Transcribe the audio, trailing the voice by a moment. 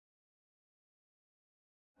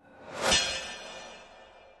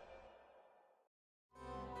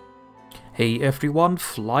Hey everyone,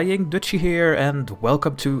 FlyingDutchy here and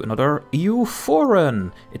welcome to another EU4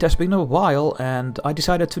 run. It has been a while and I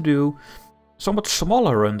decided to do a somewhat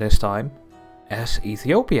smaller run this time as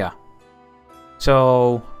Ethiopia.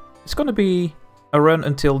 So it's gonna be a run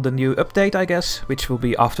until the new update, I guess, which will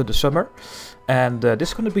be after the summer. And this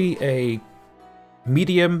is gonna be a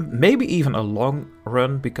medium, maybe even a long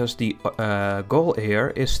run, because the goal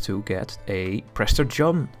here is to get a Prester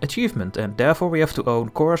John achievement, and therefore we have to own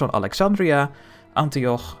cores on Alexandria,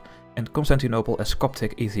 Antioch and Constantinople as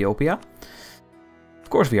Coptic Ethiopia.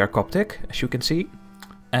 Of course we are Coptic, as you can see,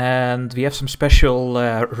 and we have some special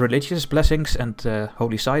religious blessings and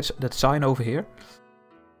holy sites that sign over here.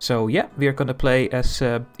 So yeah, we are gonna play as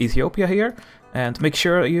Ethiopia here. And make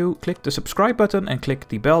sure you click the subscribe button and click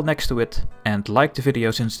the bell next to it. And like the video,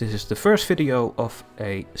 since this is the first video of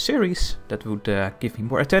a series that would give me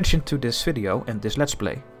more attention to this video and this Let's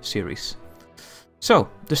Play series. So,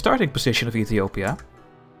 the starting position of Ethiopia.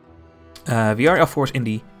 We are of course in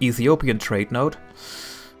the Ethiopian trade node.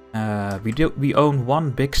 We own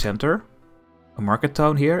one big center, a market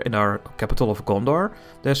town here in our capital of Gondor.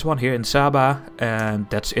 There's one here in Saba, and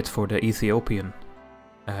that's it for the Ethiopian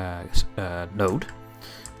node.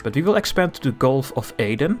 But we will expand to the Gulf of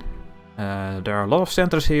Aden. There are a lot of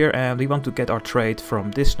centers here and we want to get our trade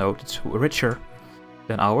from this node. It's richer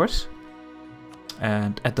than ours.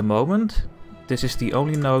 And at the moment, this is the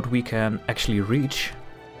only node we can actually reach.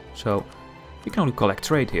 So we can only collect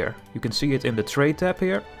trade here. You can see it in the trade tab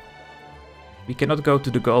here. We cannot go to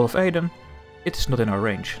the Gulf of Aden. It is not in our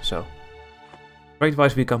range. So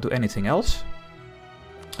trade-wise we can't do anything else.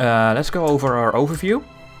 Let's go over our overview.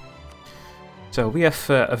 So we have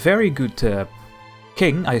a very good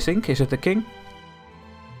king, I think. Is it a king?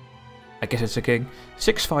 I guess it's a king.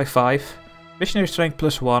 655, missionary strength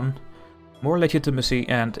 +1, more legitimacy,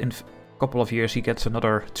 and in a couple of years he gets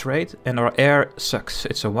another trade. And our heir sucks.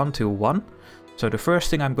 It's a 1-1. So the first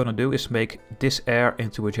thing I'm gonna do is make this heir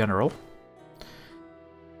into a general.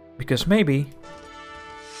 Because maybe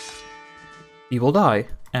he will die,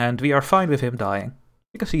 and we are fine with him dying.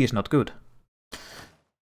 Because he is not good.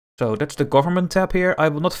 So that's the government tab here. I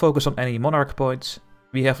will not focus on any monarch points.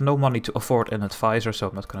 We have no money to afford an advisor, so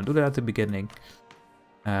I'm not going to do that at the beginning.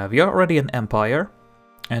 We are already an empire.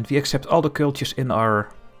 And we accept all the cultures in our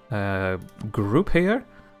group here.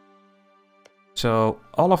 So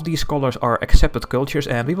all of these colors are accepted cultures,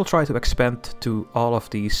 and we will try to expand to all of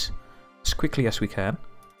these as quickly as we can.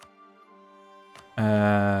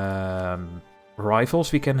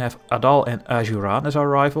 Rivals, we can have Adal and Ajuran as our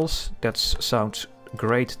rivals. That sounds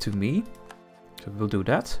great to me, so we'll do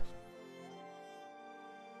that.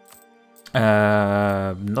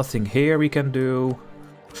 Nothing here we can do.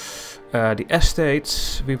 The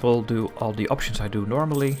estates, we will do all the options I do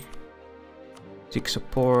normally. Seek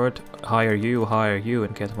support, hire you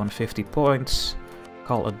and get 150 points.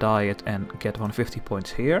 Call a diet and get 150 points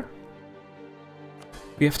here.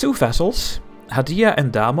 We have two vassals, Hadia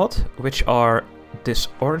and Damot, which are this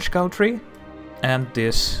orange country and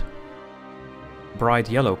this bright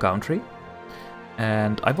yellow country.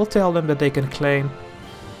 And I will tell them that they can claim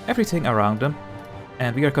everything around them,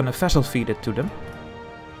 and we are gonna vassal feed it to them.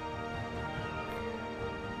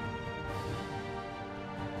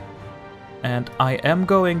 And I am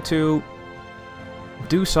going to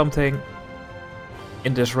do something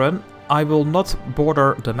in this run. I will not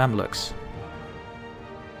border the Mamluks.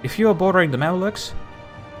 If you are bordering the Mamluks,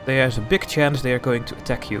 there's a big chance they are going to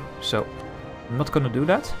attack you, so I'm not gonna do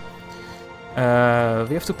that.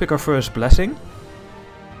 We have to pick our first blessing.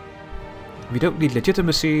 We don't need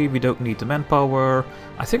legitimacy, we don't need the manpower.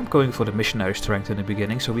 I think I'm going for the missionary strength in the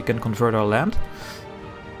beginning, so we can convert our land.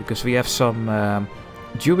 Because we have some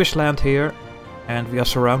Jewish land here, and we are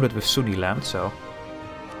surrounded with Sunni land, so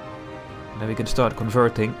then we can start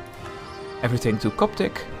converting everything to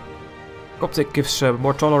Coptic. Coptic gives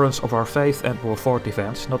more tolerance of our faith and more fort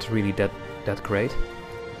defense. Not really that great.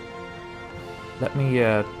 Let me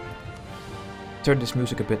turn this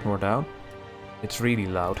music a bit more down. It's really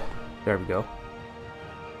loud. There we go.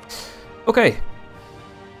 Okay.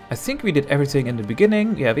 I think we did everything in the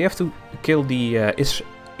beginning. Yeah, we have to kill the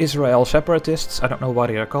Israel separatists. I don't know why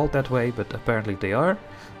they are called that way, but apparently they are.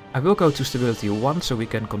 I will go to stability 1 so we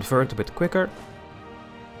can convert a bit quicker.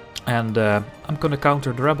 And I'm gonna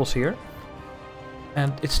counter the rebels here.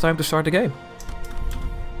 And it's time to start the game.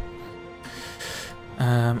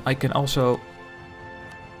 I can also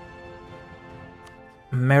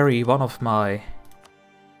marry one of my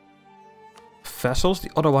vassals. The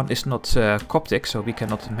other one is not Coptic, so we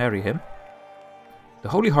cannot marry him. The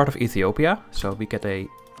Holy Heart of Ethiopia, so we get a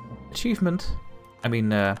achievement. I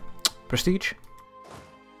mean prestige.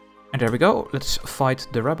 And there we go. Let's fight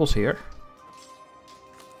the rebels here.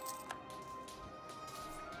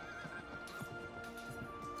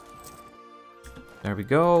 There we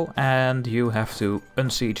go. And you have to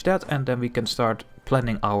unsiege that, and then we can start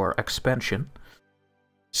planning our expansion.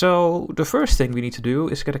 So the first thing we need to do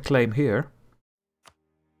is get a claim here.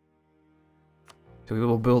 So we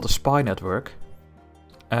will build a spy network.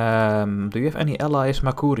 Do you have any allies,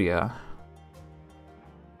 Makuria?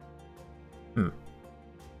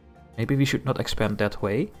 Maybe we should not expand that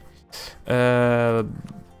way. But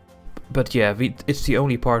yeah, it's the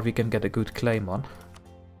only part we can get a good claim on.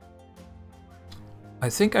 I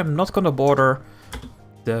think I'm not gonna border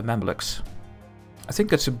the Mamluks. I think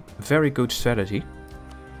that's a very good strategy.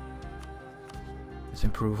 Let's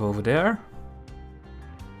improve over there.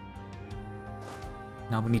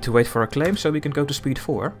 Now we need to wait for a claim so we can go to speed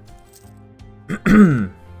 4.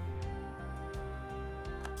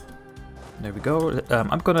 There we go.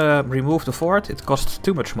 I'm gonna remove the fort. It costs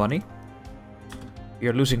too much money. We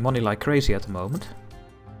are losing money like crazy at the moment.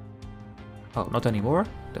 Oh, not anymore.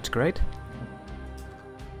 That's great.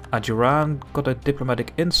 Ajuran got a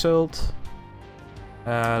diplomatic insult.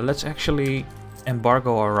 Let's actually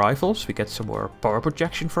embargo our rivals. We get some more power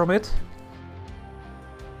projection from it.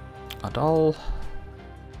 Adal.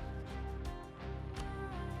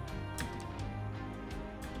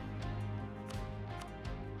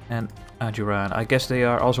 And Ajuran. I guess they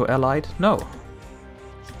are also allied? No.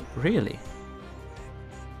 Really?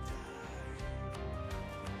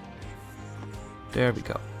 There we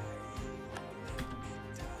go.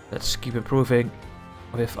 Let's keep improving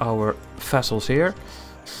with our vassals here.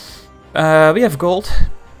 We have gold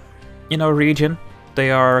in our region.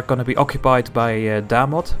 They are going to be occupied by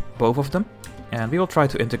Damot, both of them. And we will try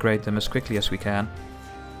to integrate them as quickly as we can.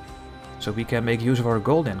 So we can make use of our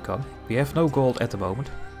gold income. We have no gold at the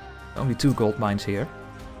moment. Only 2 gold mines here.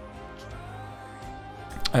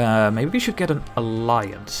 Maybe we should get an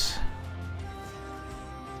alliance.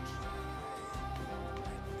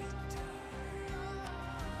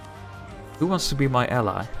 Who wants to be my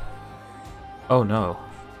ally? Oh no.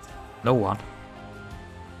 No one.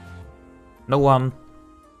 No one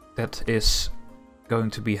that is going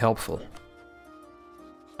to be helpful.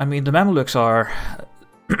 I mean, the Mamluks are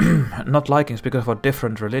not likings because of our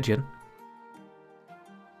different religion.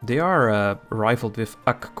 They are rivaled with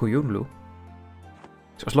Ak Kuyunlu.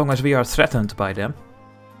 So as long as we are threatened by them,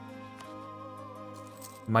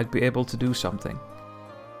 we might be able to do something.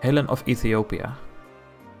 Helen of Ethiopia.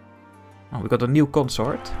 Oh, we got a new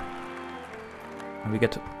consort. And we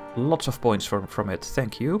get lots of points from it.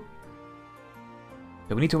 Thank you.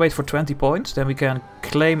 So we need to wait for 20 points. Then we can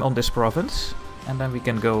claim on this province. And then we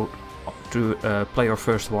can go to play our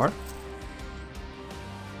first war.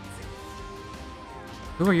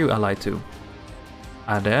 Who are you allied to?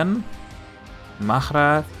 Aden,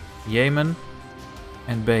 Maghra, Yemen,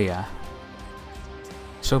 and Beja.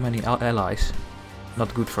 So many allies.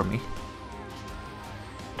 Not good for me.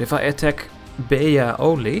 But if I attack Beja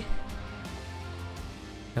only,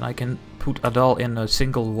 then I can put Adal in a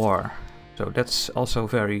single war. So that's also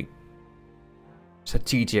very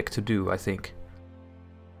strategic to do, I think.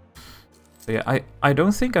 But yeah, I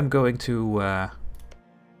don't think I'm going to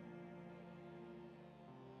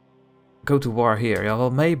go to war here. Yeah,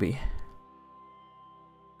 well, maybe.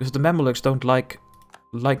 Because the Mamluks don't like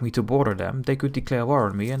me to border them. They could declare war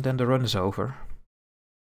on me and then the run is over.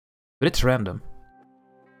 But it's random.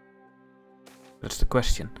 That's the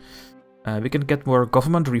question. We can get more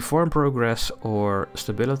government reform progress or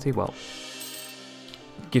stability. Well,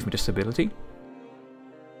 give me the stability.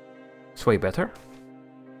 It's way better.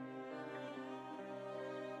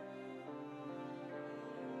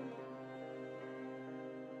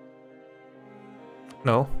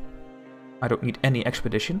 No, I don't need any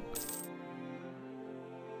expedition.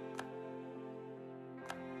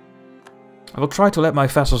 I will try to let my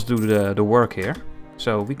vassals do the work here.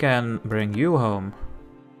 So we can bring you home.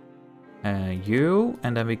 You,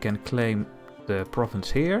 and then we can claim the province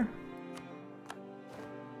here.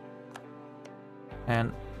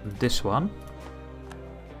 And this one.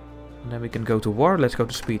 And then we can go to war. Let's go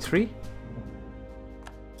to speed 3.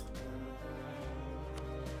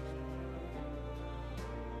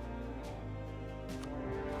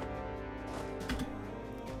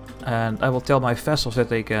 And I will tell my vassals that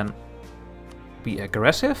they can be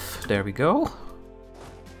aggressive. There we go.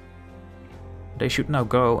 They should now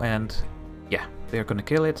go and... yeah, they're gonna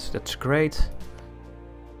kill it. That's great.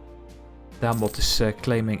 Damot is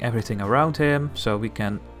claiming everything around him. So we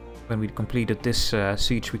can... when we completed this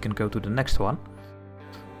siege, we can go to the next one.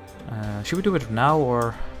 Should we do it now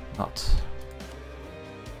or not?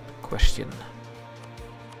 Question.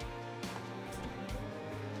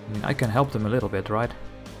 I mean, I can help them a little bit, right?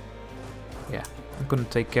 Yeah, I'm gonna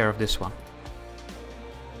take care of this one.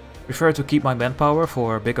 Prefer to keep my manpower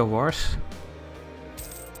for bigger wars.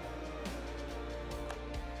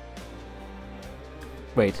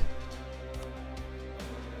 Wait.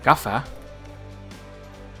 Kaffa?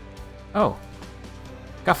 Oh.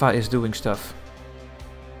 Kaffa is doing stuff.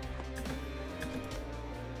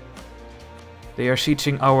 They are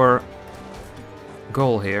sieging our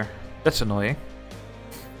goal here. That's annoying.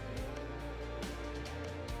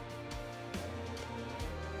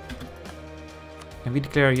 Can we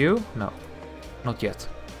declare you? No. Not yet.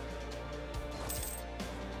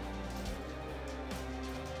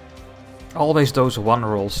 Always those one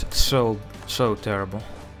rolls. It's so terrible.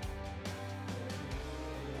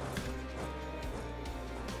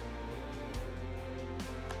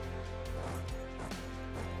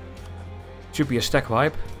 Should be a stack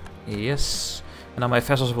wipe. Yes. And now my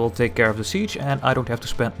vessels will take care of the siege and I don't have to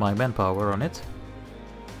spend my manpower on it.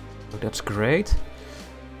 So that's great.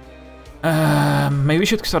 Maybe we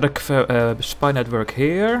should start a spy network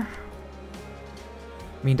here.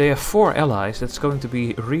 I mean, they have 4 allies. That's going to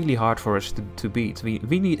be really hard for us to beat.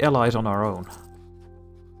 We need allies on our own.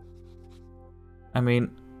 I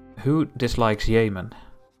mean, who dislikes Yemen?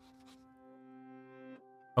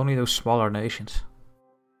 Only those smaller nations.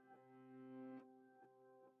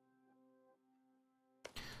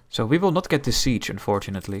 So we will not get this siege,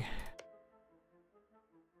 unfortunately.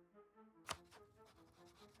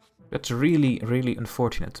 That's really, really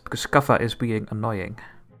unfortunate, because Kaffa is being annoying.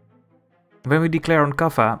 When we declare on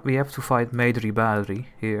Kaffa, we have to fight Medri Badri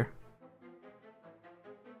here.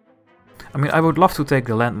 I mean, I would love to take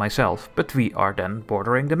the land myself, but we are then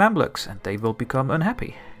bordering the Mamluks, and they will become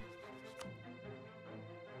unhappy.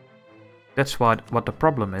 That's what the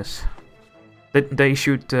problem is. They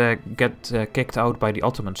should get kicked out by the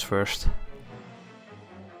Ottomans first.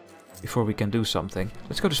 Before we can do something.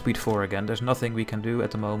 Let's go to speed 4 again. There's nothing we can do at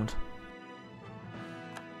the moment.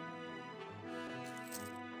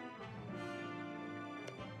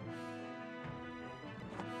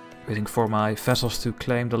 Waiting for my vessels to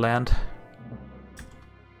claim the land.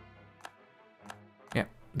 Yeah,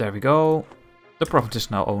 there we go. The province is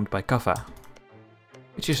now owned by Kaffa.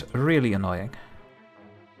 Which is really annoying.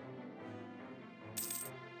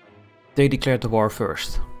 They declared the war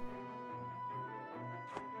first.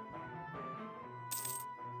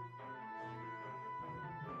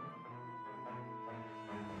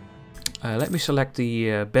 Let me select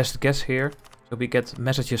the best guess here, so we get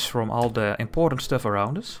messages from all the important stuff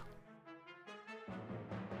around us.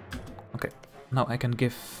 Okay, now I can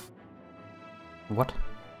give... What?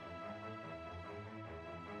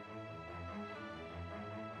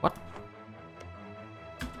 What?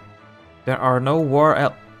 There are no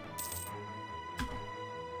war...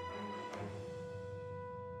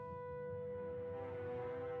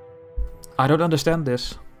 I don't understand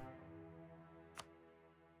this.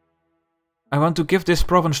 I want to give this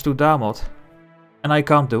province to Damot, and I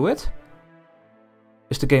can't do it?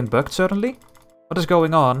 Is the game bugged suddenly? What is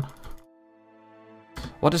going on?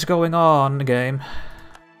 What is going on, game?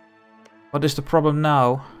 What is the problem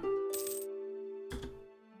now?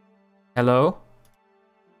 Hello?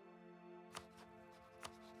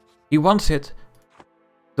 He wants it.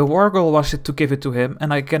 The war goal was it to give it to him,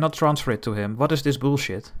 and I cannot transfer it to him. What is this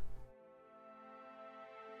bullshit?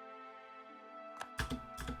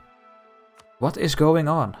 What is going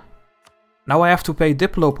on? Now I have to pay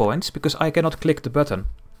Diplo points because I cannot click the button.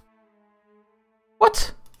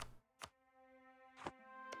 What?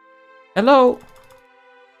 Hello?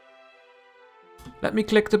 Let me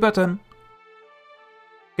click the button.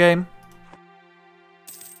 Game.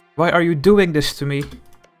 Why are you doing this to me?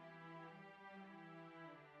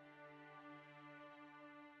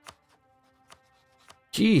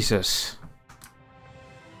 Jesus.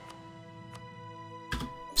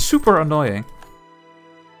 Super annoying.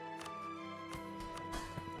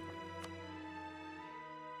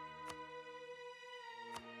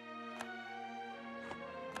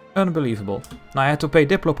 Unbelievable. Now I had to pay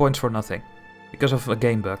Diplo points for nothing. Because of a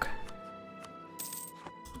game bug.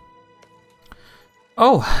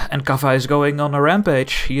 Oh, and Kaffa is going on a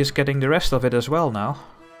rampage. He is getting the rest of it as well now.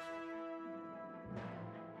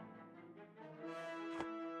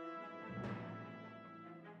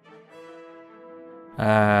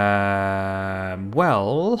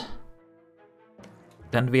 Well...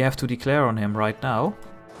 Then we have to declare on him right now.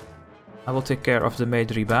 I will take care of the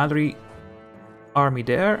Medri Badri army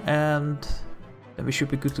there, and then we should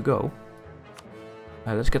be good to go.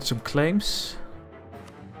 Let's get some claims.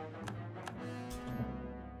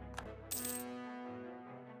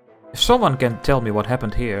 If someone can tell me what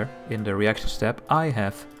happened here in the reaction step, I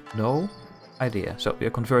have No idea. So we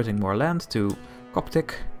are converting more land to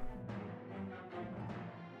Coptic.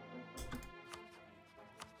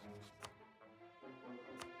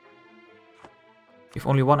 You've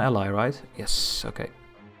only one ally, right? Yes, okay.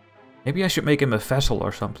 Maybe I should make him a vassal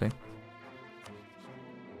or something.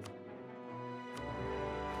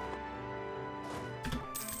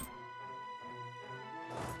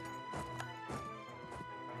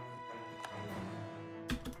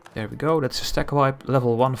 There we go, that's a stack wipe,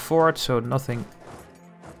 level 1 fort, so nothing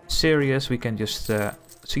serious. We can just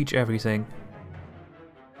siege everything.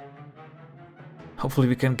 Hopefully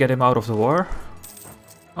we can get him out of the war.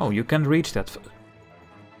 Oh, you can reach that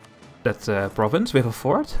province with a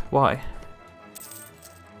fort? Why?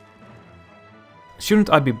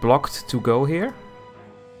 Shouldn't I be blocked to go here?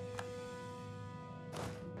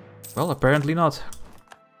 Well, apparently not.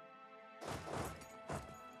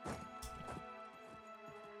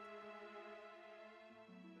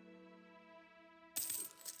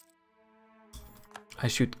 I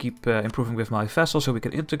should keep improving with my vessel so we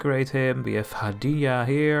can integrate him. We have Hadia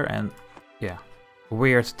here and yeah,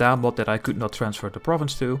 weird Damot that I could not transfer the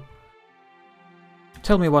province to.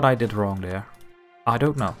 Tell me what I did wrong there. I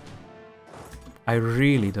don't know. I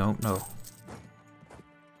really don't know.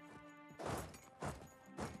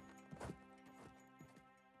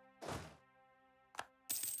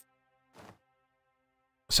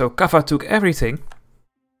 So Kaffa took everything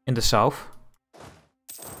in the south.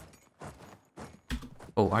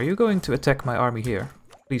 Oh, are you going to attack my army here?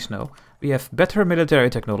 Please no. We have better military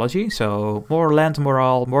technology, so more land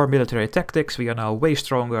morale, more military tactics. We are now way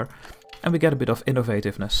stronger. And we get a bit of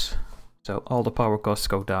innovativeness. So all the power costs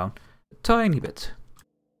go down a tiny bit.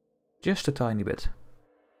 Just a tiny bit.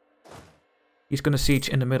 He's gonna siege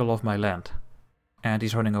in the middle of my land. And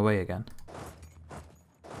he's running away again.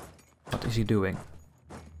 What is he doing?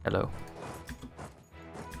 Hello.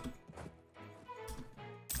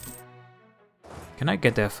 Can I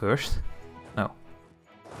get there first? No.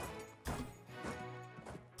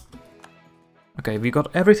 Okay, we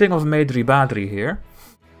got everything of Medri Badri here.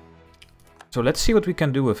 So let's see what we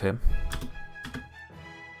can do with him.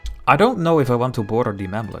 I don't know if I want to border the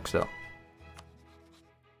Mamluks though.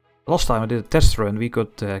 Last time I did a test run, we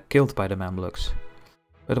got killed by the Mamluks.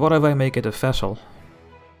 But what if I make it a vassal?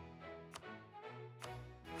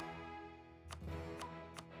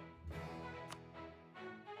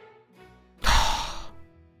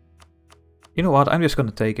 You know what, I'm just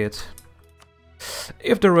gonna take it.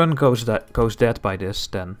 If the run goes dead by this,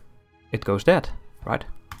 then it goes dead, right?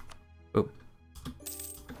 Boom.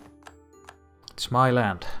 It's my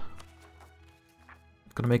land.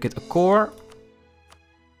 I'm gonna make it a core.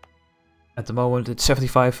 At the moment it's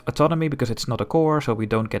 75 autonomy because it's not a core, so we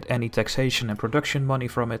don't get any taxation and production money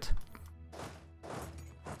from it.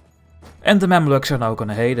 And the Mamluks are now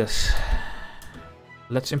gonna hate us.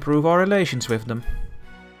 Let's improve our relations with them.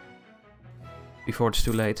 Before it's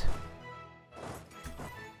too late.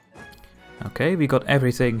 Okay, we got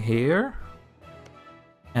everything here.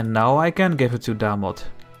 And now I can give it to Damot.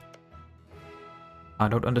 I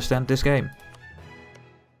don't understand this game.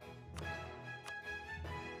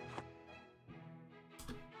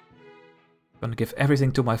 Gonna give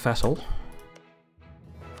everything to my vassal.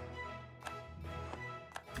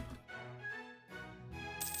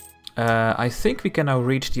 I think we can now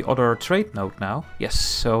reach the other trade node now. Yes,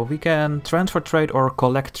 so we can transfer trade or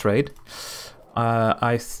collect trade.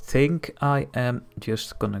 I think I am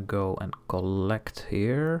just gonna go and collect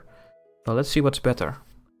here. Well, let's see what's better.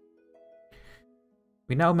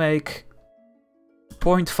 We now make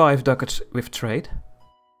 0.5 ducats with trade.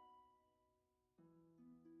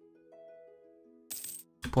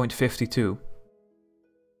 0.52.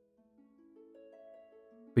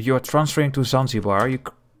 But you are transferring to Zanzibar. You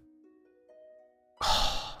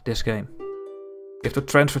this game. You have to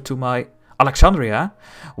transfer to my Alexandria?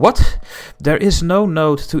 What? There is no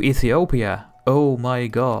node to Ethiopia. Oh my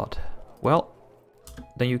god. Well,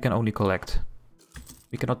 then you can only collect.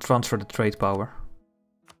 We cannot transfer the trade power.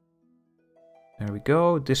 There we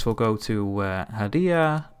go. This will go to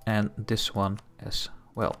Hadia and this one as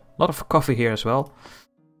well. A lot of coffee here as well.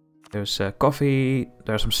 There's coffee,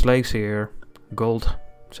 there's some slaves here, gold.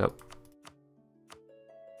 So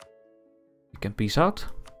we can peace out.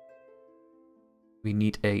 We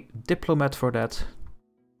need a diplomat for that.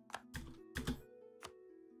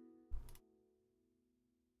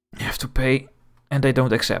 You have to pay, and they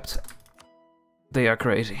don't accept. They are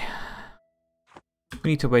crazy.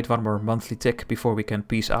 We need to wait one more monthly tick before we can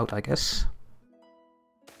peace out, I guess.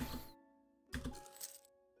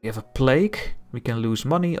 We have a plague. We can lose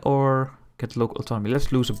money or get local autonomy.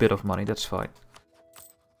 Let's lose a bit of money, that's fine.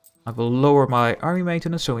 I will lower my army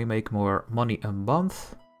maintenance so we make more money a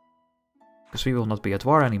month. Because we will not be at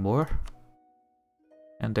war anymore.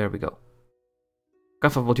 And there we go.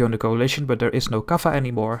 Kaffa will join the coalition, but there is no Kaffa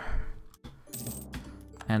anymore.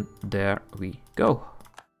 And there we go.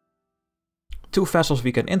 2 vassals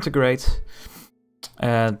we can integrate.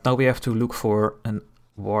 And now we have to look for a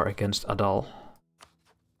war against Adal.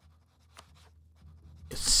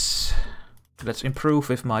 Yes. Let's improve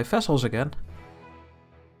with my vassals again.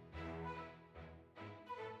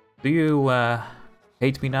 Do you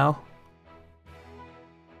hate me now?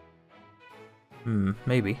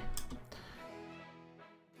 Maybe.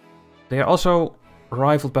 They are also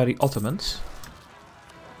rivaled by the Ottomans.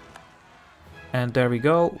 And there we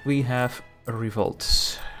go, we have a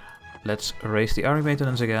revolt. Let's raise the army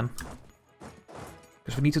maintenance again.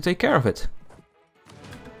 Because we need to take care of it.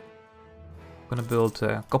 I'm gonna build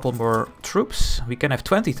a couple more troops. We can have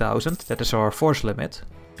 20,000, that is our force limit.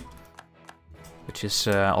 Which is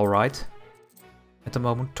alright. At the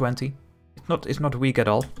moment, 20. It's not weak at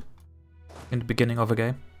all. In the beginning of a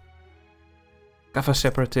game. Kaffa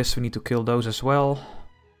separatists, we need to kill those as well.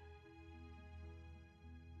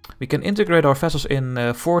 We can integrate our vessels in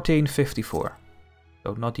 1454.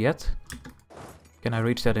 So not yet. Can I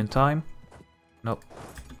reach that in time? No.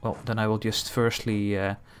 Well, then I will just firstly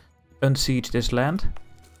unsiege this land.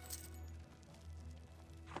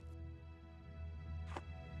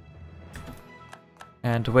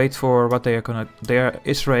 And wait for what they are gonna... They are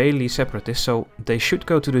Israeli separatists, so they should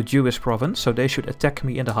go to the Jewish province. So they should attack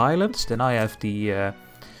me in the highlands. Then I have the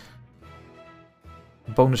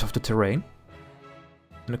bonus of the terrain.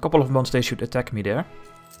 In a couple of months they should attack me there.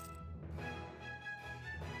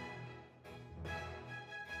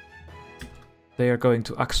 They are going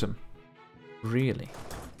to Aksum. Really?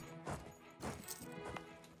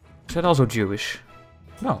 Is that also Jewish?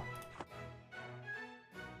 No.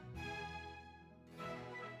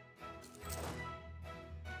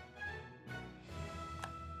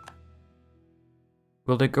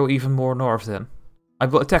 Will they go even more north then? I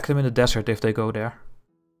will attack them in the desert if they go there.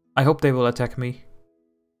 I hope they will attack me.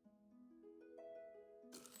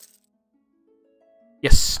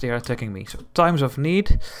 Yes, they are attacking me. So, times of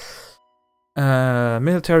need.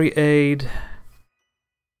 Military aid.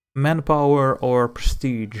 Manpower or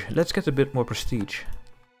prestige. Let's get a bit more prestige.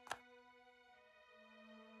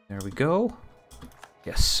 There we go.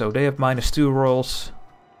 Yes, so they have -2 rolls.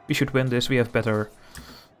 We should win this. We have better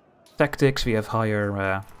tactics. We have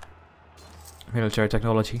higher military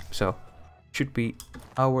technology. So, should be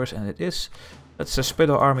ours, and it is. Let's split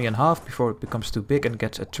our army in half before it becomes too big and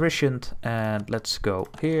gets attritioned. And let's go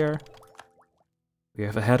here. We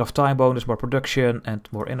have ahead of time bonus, more production, and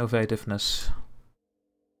more innovativeness.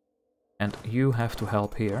 And you have to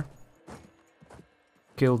help here.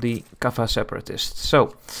 Kill the Kaffa separatists.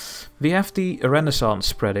 So, we have the Renaissance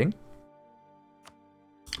spreading.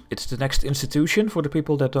 It's the next institution for the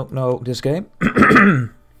people that don't know this game.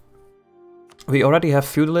 We already have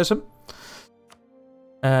feudalism.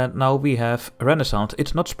 And now we have Renaissance.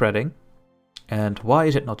 It's not spreading. And why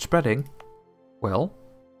is it not spreading? Well,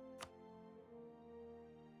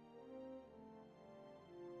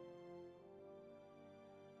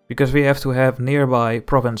 because we have to have nearby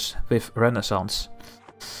province with Renaissance.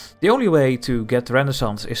 The only way to get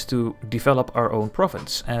Renaissance is to develop our own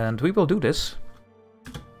province. And we will do this.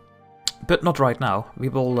 But not right now. We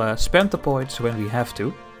will spend the points when we have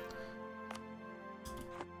to.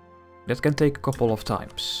 That can take a couple of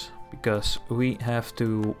times. Because we have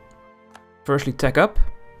to firstly tech up.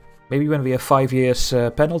 Maybe when we have 5 years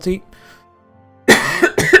penalty.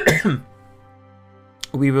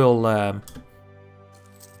 We will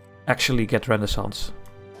actually get Renaissance.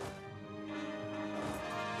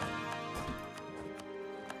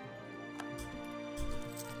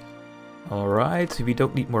 Alright, we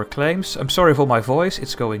don't need more claims. I'm sorry for my voice,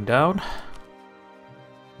 it's going down.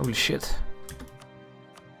 Holy shit.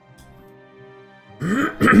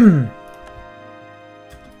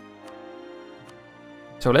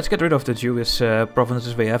 So let's get rid of the Jewish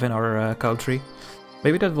provinces we have in our country.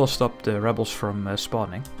 Maybe that will stop the rebels from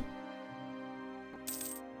spawning.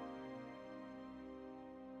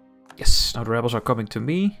 Yes, now the rebels are coming to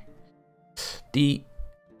me. The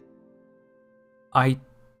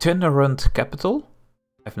itinerant capital.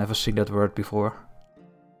 I've never seen that word before.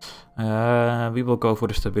 We will go for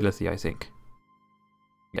the stability, I think.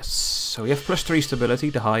 Yes, so we have +3 stability,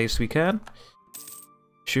 the highest we can.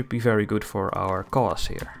 Should be very good for our cause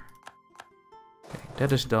here. Okay,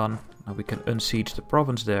 that is done. Now we can unsiege the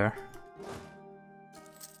province there.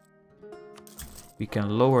 We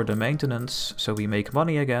can lower the maintenance, so we make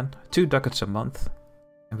money again. 2 ducats a month.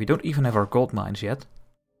 And we don't even have our gold mines yet.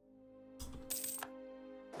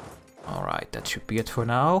 Alright, that should be it for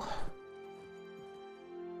now.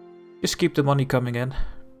 Just keep the money coming in.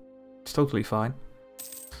 It's totally fine.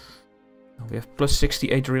 We have plus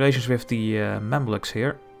 68 relations with the Mamluks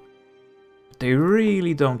here. They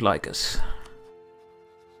really don't like us.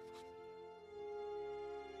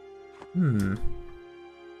 Can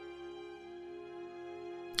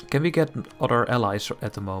we get other allies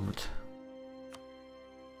at the moment?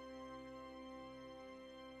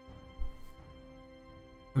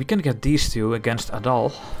 We can get these two against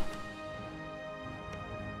Adal.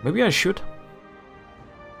 Maybe I should.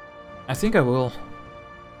 I think I will.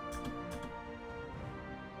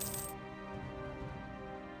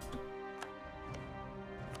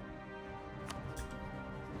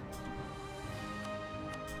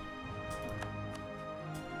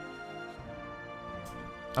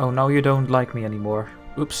 Oh, now you don't like me anymore.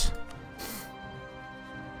 Oops.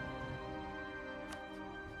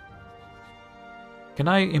 Can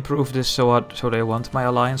I improve this so they want my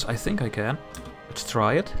alliance? I think I can. Let's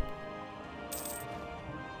try it.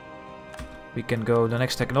 We can go the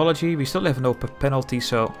next technology. We still have no penalty,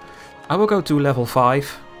 so I will go to level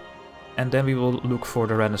 5. And then we will look for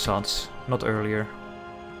the Renaissance, not earlier.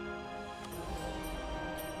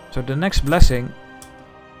 So the next blessing,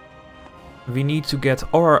 we need to get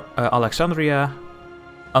or Alexandria,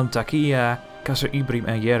 Antakya, Kasr Ibrim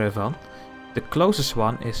and Yerevan. The closest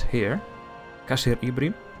one is here, Kasr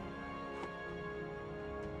Ibrim.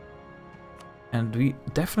 And we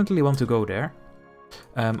definitely want to go there.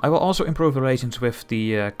 I will also improve relations with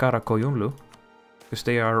the Karakoyunlu, because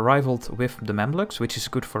they are rivaled with the Mamluks, which is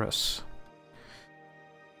good for us.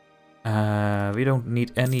 We don't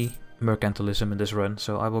need any mercantilism in this run,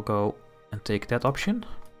 so I will go and take that option.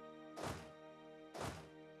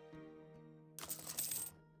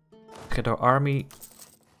 Get our army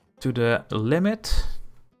to the limit.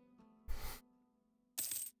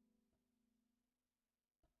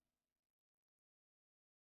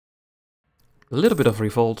 A little bit of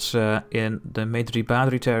revolts in the Medri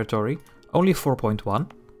Badri territory. Only 4.1,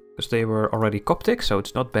 because they were already Coptic, so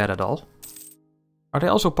it's not bad at all. Are they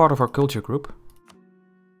also part of our culture group?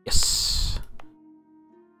 Yes!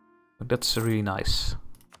 That's really nice.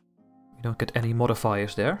 We don't get any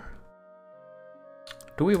modifiers there.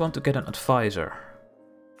 Do we want to get an advisor?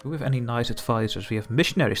 Do we have any nice advisors? We have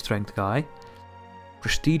missionary strength guy,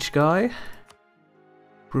 prestige guy,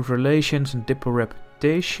 improve relations and diplo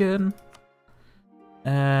reputation,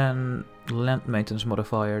 and land maintenance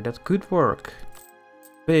modifier. That could work.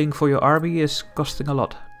 Paying for your army is costing a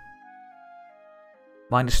lot.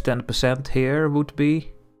 Minus 10% here would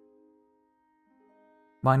be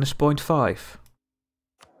minus 0.5.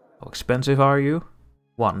 How expensive are you?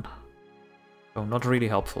 1. Oh, not really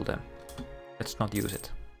helpful then. Let's not use it.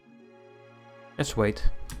 Let's wait.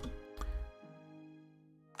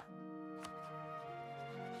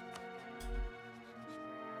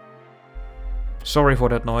 Sorry for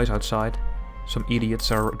that noise outside. Some idiots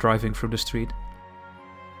are driving through the street.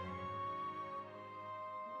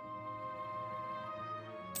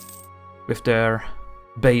 With their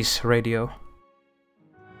base radio.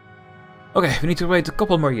 Okay, we need to wait a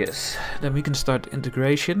couple more years. Then we can start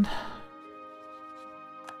integration.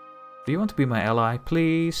 Do you want to be my ally,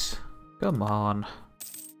 please? Come on.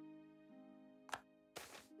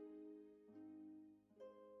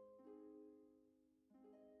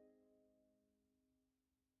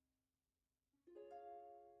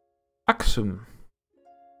 Aksum.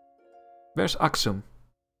 Where's Aksum?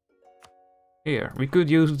 Here. We could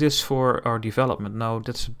use this for our development. No,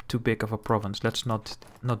 that's too big of a province. Let's not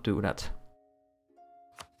do that.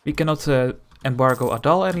 We cannot embargo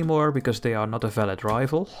Adal anymore because they are not a valid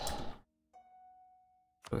rival.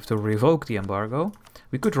 We have to revoke the embargo.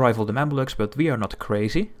 We could rival the Mamluks, but we are not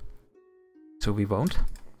crazy. So we won't.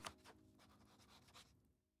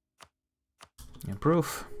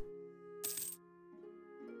 Improve.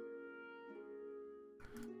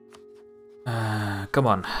 Come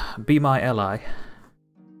on, be my ally.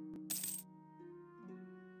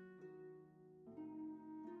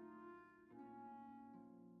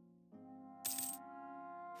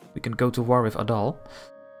 We can go to war with Adal.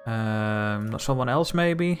 Someone else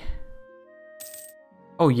maybe?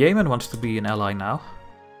 Oh, Yemen wants to be an ally now.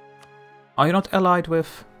 Are you not allied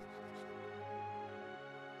with...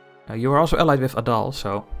 you are also allied with Adal,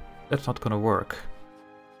 so that's not gonna work.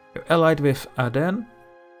 You're allied with Aden,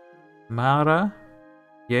 Mara,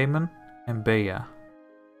 Yemen and Beja.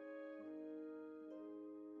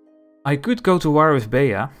 I could go to war with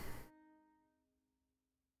Beja.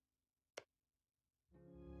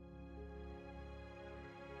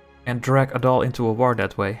 And drag Adal into a war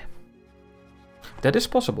that way. That is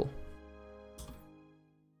possible.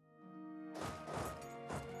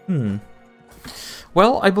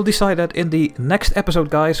 Well, I will decide that in the next episode,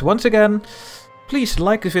 guys. Once again, please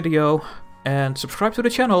like the video and subscribe to the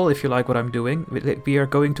channel if you like what I'm doing. We are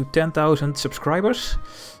going to 10,000 subscribers.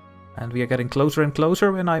 And we are getting closer and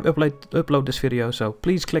closer when I upload this video. So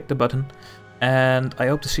please click the button. And I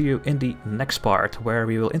hope to see you in the next part, where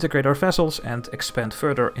we will integrate our vessels and expand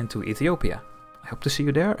further into Ethiopia. I hope to see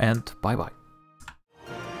you there, and bye bye.